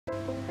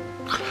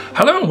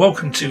Hello and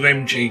welcome to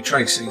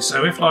MGTracey.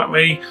 So if, like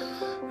me,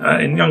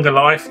 in younger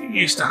life, you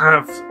used to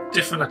have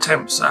different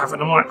attempts at having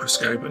a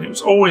microscope and it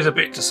was always a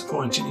bit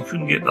disappointing. You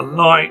couldn't get the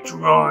light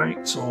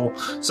right. So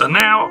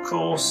now, of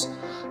course,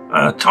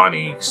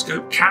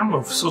 TinyScopeCAM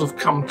have sort of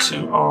come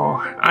to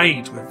our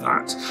aid with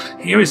that.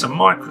 Here is a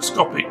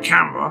microscopic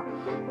camera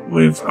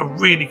with a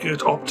really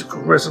good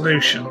optical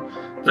resolution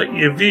that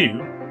you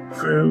view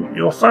through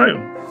your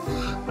phone.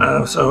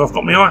 So I've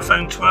got my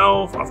iPhone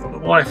 12, I've got the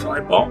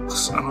Wi-Fi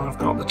box, and I've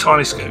got the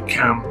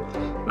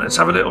TinyScopeCAM. Let's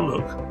have a little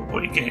look at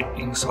what you get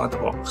inside the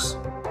box.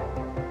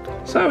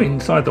 So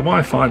inside the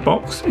Wi-Fi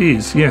box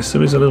is, yes,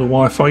 there is a little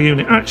Wi-Fi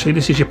unit. Actually,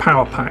 this is your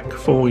power pack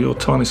for your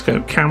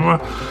TinyScope camera.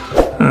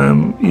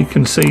 You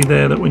can see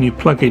there that when you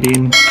plug it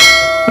in,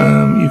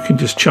 you can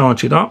just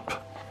charge it up.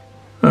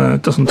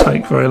 It doesn't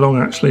take very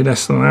long, actually,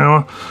 less than an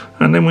hour.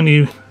 And then when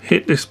you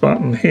hit this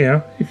button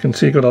here, you can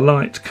see you've got a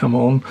light come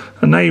on,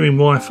 and now you're in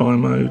Wi-Fi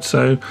mode.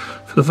 So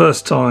for the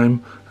first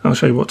time, I'll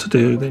show you what to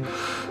do.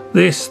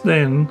 This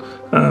then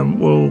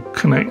will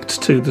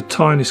connect to the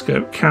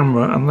TinyScope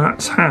camera, and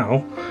that's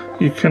how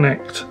you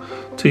connect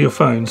to your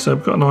phone. So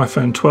I've got an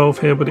iPhone 12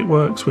 here, but it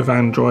works with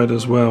Android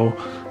as well.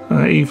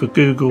 Either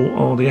Google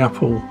or the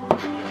Apple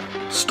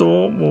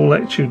Store will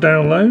let you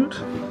download.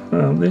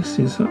 This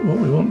is what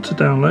we want to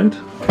download.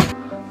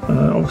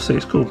 Obviously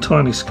it's called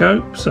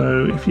TinyScope,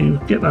 so if you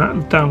get that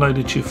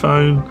downloaded to your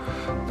phone,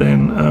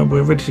 then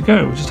we're ready to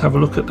go. We'll just have a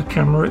look at the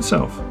camera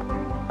itself.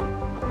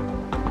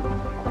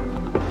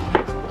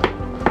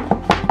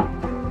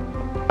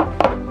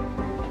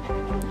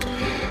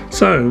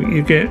 So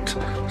you get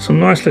some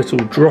nice little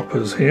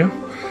droppers here,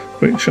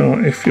 which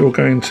are if you're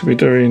going to be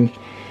doing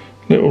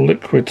little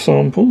liquid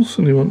samples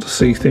and you want to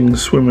see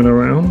things swimming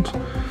around,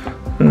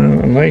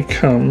 and they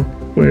come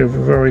with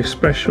very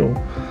special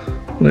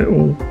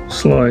little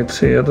slides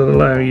here that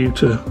allow you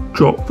to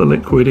drop the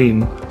liquid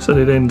in so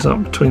that it ends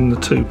up between the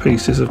two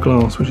pieces of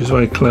glass, which is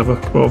very clever,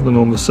 rather than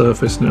on the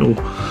surface and it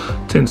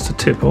all tends to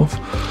tip off.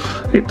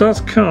 It does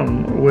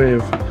come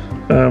with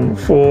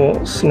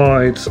 4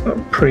 slides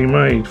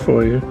pre-made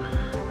for you.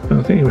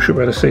 I think you should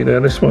be able to see there,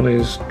 this one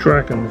is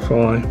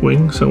dragonfly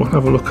wing, so we'll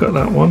have a look at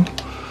that one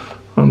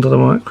under the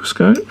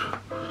microscope.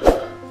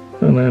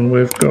 And then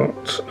we've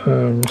got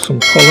some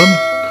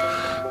pollen,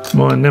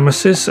 my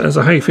nemesis as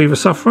a hay fever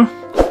sufferer,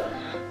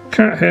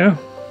 cat hair,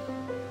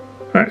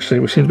 actually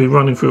we seem to be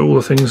running through all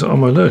the things that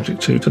I'm allergic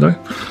to today,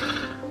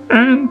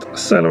 and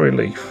celery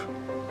leaf.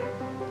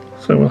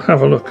 So we'll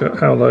have a look at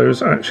how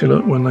those actually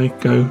look when they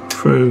go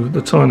through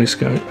the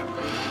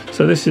TinyScope.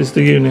 So this is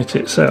the unit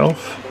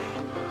itself,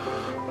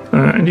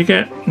 and you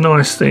get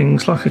nice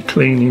things like a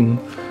cleaning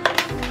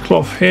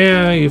cloth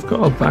here, you've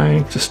got a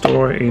bag to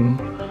store it in.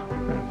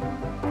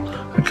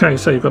 Okay,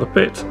 so you've got a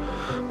bit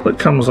that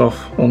comes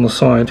off on the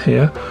side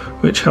here,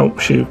 which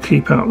helps you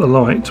keep out the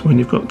light when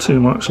you've got too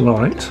much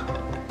light,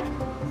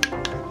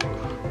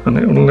 and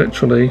it will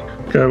literally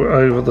go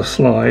over the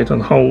slide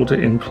and hold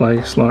it in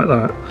place like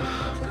that.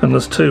 And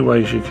there's 2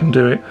 ways you can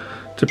do it,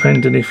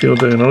 depending if you're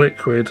doing a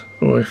liquid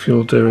or if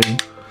you're doing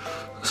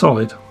a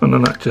solid, and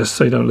then that just,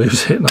 so you don't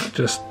lose it, that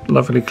just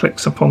lovely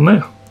clicks up on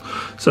there.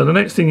 So the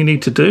next thing you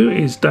need to do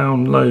is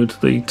download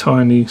the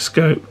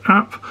TinyScope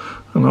app,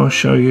 and I'll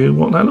show you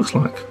what that looks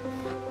like.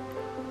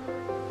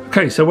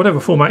 Okay, so whatever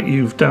format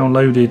you've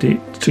downloaded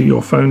it to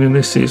your phone in,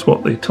 this is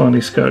what the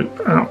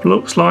TinyScope app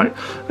looks like,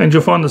 and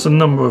you'll find there's a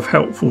number of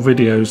helpful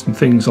videos and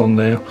things on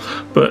there.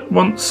 But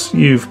once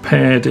you've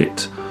paired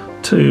it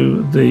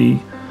to the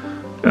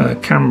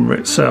camera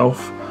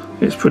itself,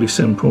 it's pretty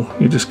simple.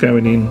 You're just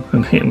going in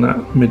and hitting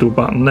that middle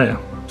button there.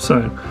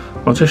 So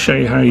I'll just show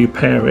you how you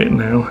pair it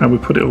now, how we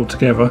put it all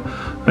together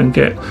and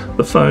get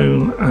the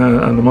phone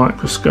and the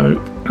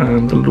microscope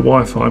and the little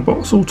Wi-Fi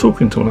box all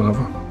talking to one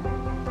another.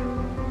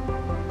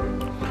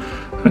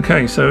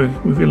 Okay, so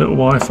with your little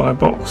Wi-Fi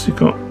box, you've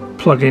got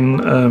plug-in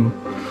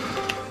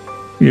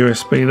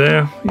USB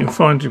there. You'll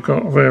find you've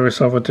got various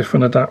other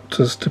different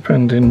adapters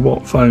depending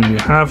what phone you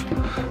have,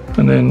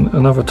 and then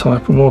another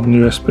type of modern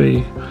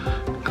USB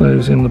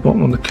goes in the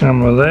bottom of the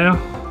camera there.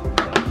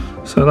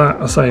 So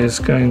that, I say, is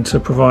going to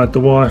provide the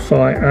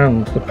Wi-Fi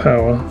and the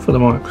power for the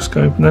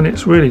microscope, and then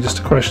it's really just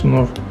a question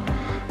of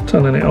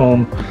turning it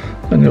on,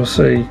 and you'll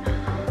see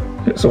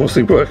it's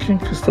obviously working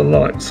because the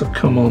lights have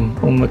come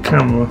on the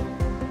camera.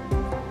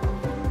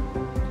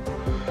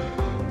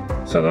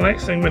 So the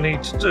next thing we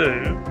need to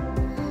do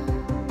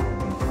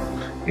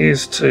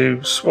is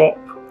to swap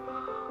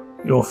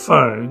your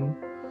phone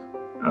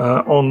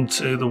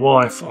onto the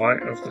Wi-Fi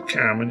of the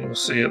cam, and you'll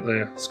see it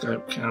there,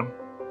 Scope Cam.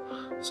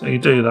 So you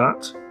do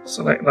that,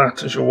 select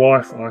that as your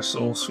Wi-Fi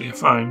source for your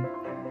phone.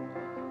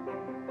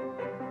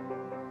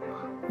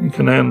 You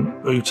can then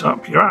boot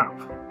up your app.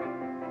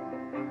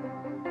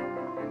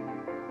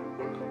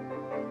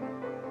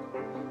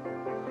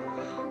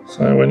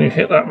 So when you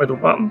hit that middle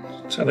button,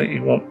 tell it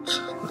you want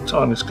the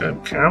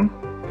TinyScopeCAM.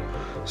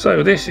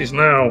 So this is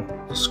now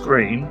the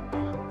screen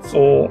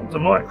for the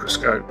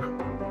microscope.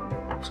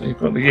 So you've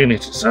got the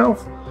unit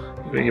itself,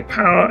 you've got your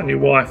power and your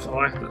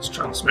Wi-Fi that's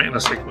transmitting a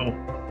signal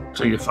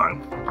to your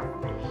phone.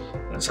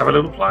 let's have a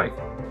little play.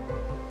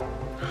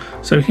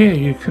 So here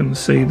you can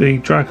see the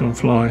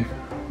dragonfly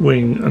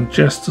wing and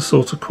just the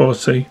sort of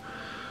quality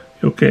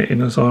you're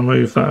getting as I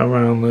move that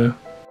around there.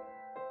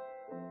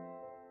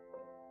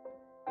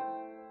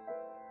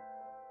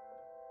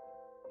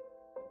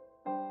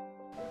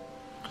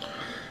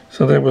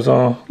 So there was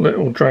our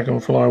little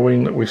dragonfly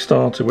wing that we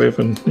started with,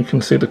 and you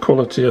can see the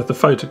quality of the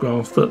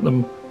photograph that the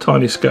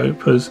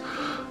Tinyscope has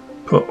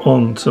put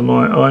onto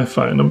my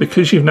iPhone. And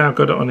because you've now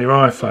got it on your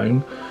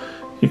iPhone,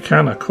 you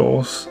can of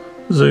course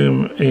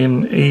zoom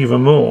in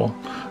even more,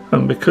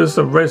 and because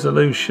the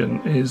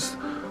resolution is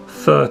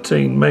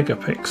 13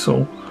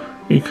 megapixel,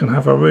 you can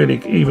have a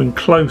really even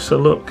closer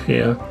look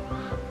here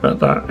at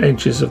that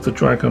edges of the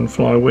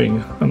dragonfly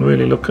wing and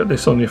really look at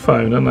this on your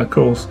phone and of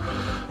course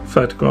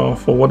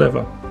photograph or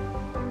whatever.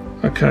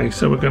 Okay,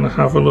 so we're going to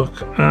have a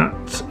look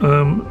at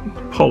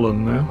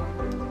pollen now.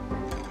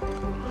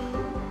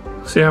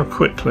 See how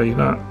quickly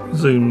that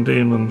zoomed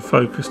in and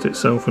focused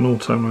itself in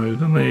auto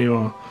mode, and there you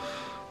are.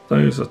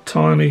 Those are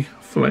tiny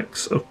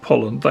flecks of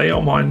pollen. They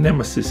are my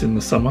nemesis in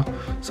the summer,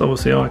 so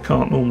obviously I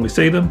can't normally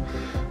see them,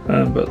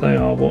 but they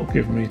are what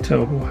give me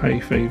terrible hay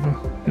fever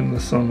in the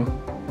summer.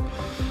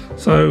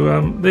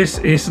 So this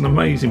is an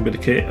amazing bit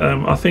of kit.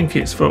 I think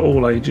it's for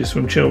all ages,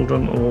 from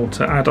children or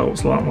to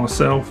adults like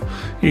myself.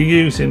 You're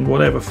using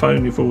whatever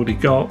phone you've already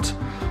got.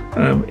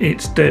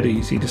 It's dead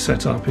easy to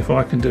set up. If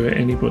I can do it,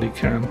 anybody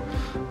can.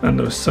 And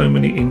there are so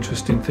many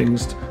interesting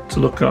things to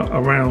look at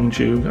around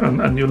you,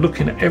 and you're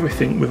looking at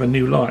everything with a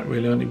new light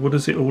really, only what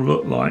does it all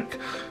look like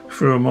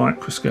through a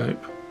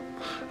microscope.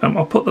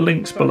 I'll put the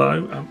links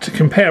below. To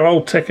compare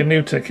old tech and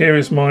new tech, here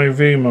is my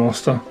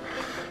Viewmaster.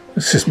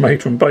 This is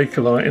made from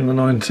Bakelite in the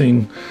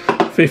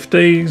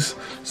 1950s,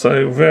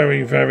 so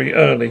very, very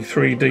early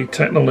 3D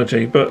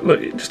technology. But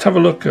look, just have a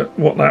look at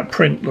what that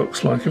print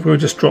looks like. If we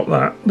just drop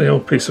the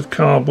old piece of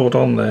cardboard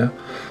on there,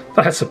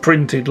 that's a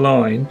printed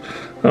line.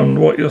 And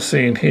what you're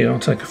seeing here, I'll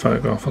take a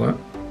photograph of that.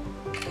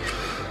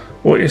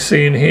 What you're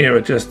seeing here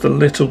are just the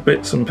little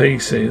bits and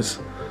pieces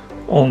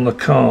on the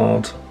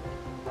card.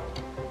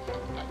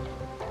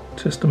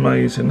 Just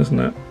amazing, isn't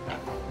it?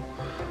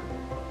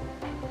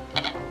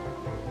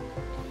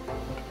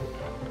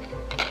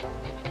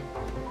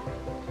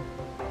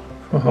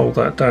 I'll hold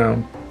that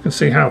down. You can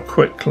see how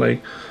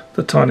quickly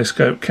the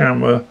TinyScope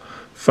camera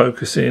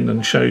focuses in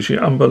and shows you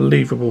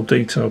unbelievable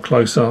detail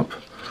close up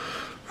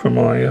from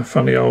my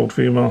funny old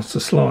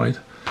Viewmaster slide.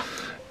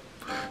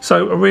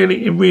 So a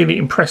really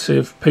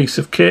impressive piece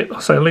of kit. I'll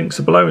say links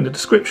are below in the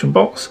description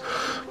box.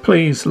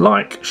 Please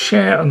like,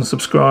 share and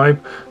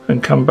subscribe,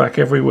 and come back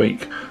every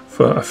week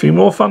for a few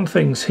more fun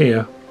things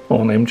here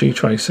on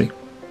MGTracey.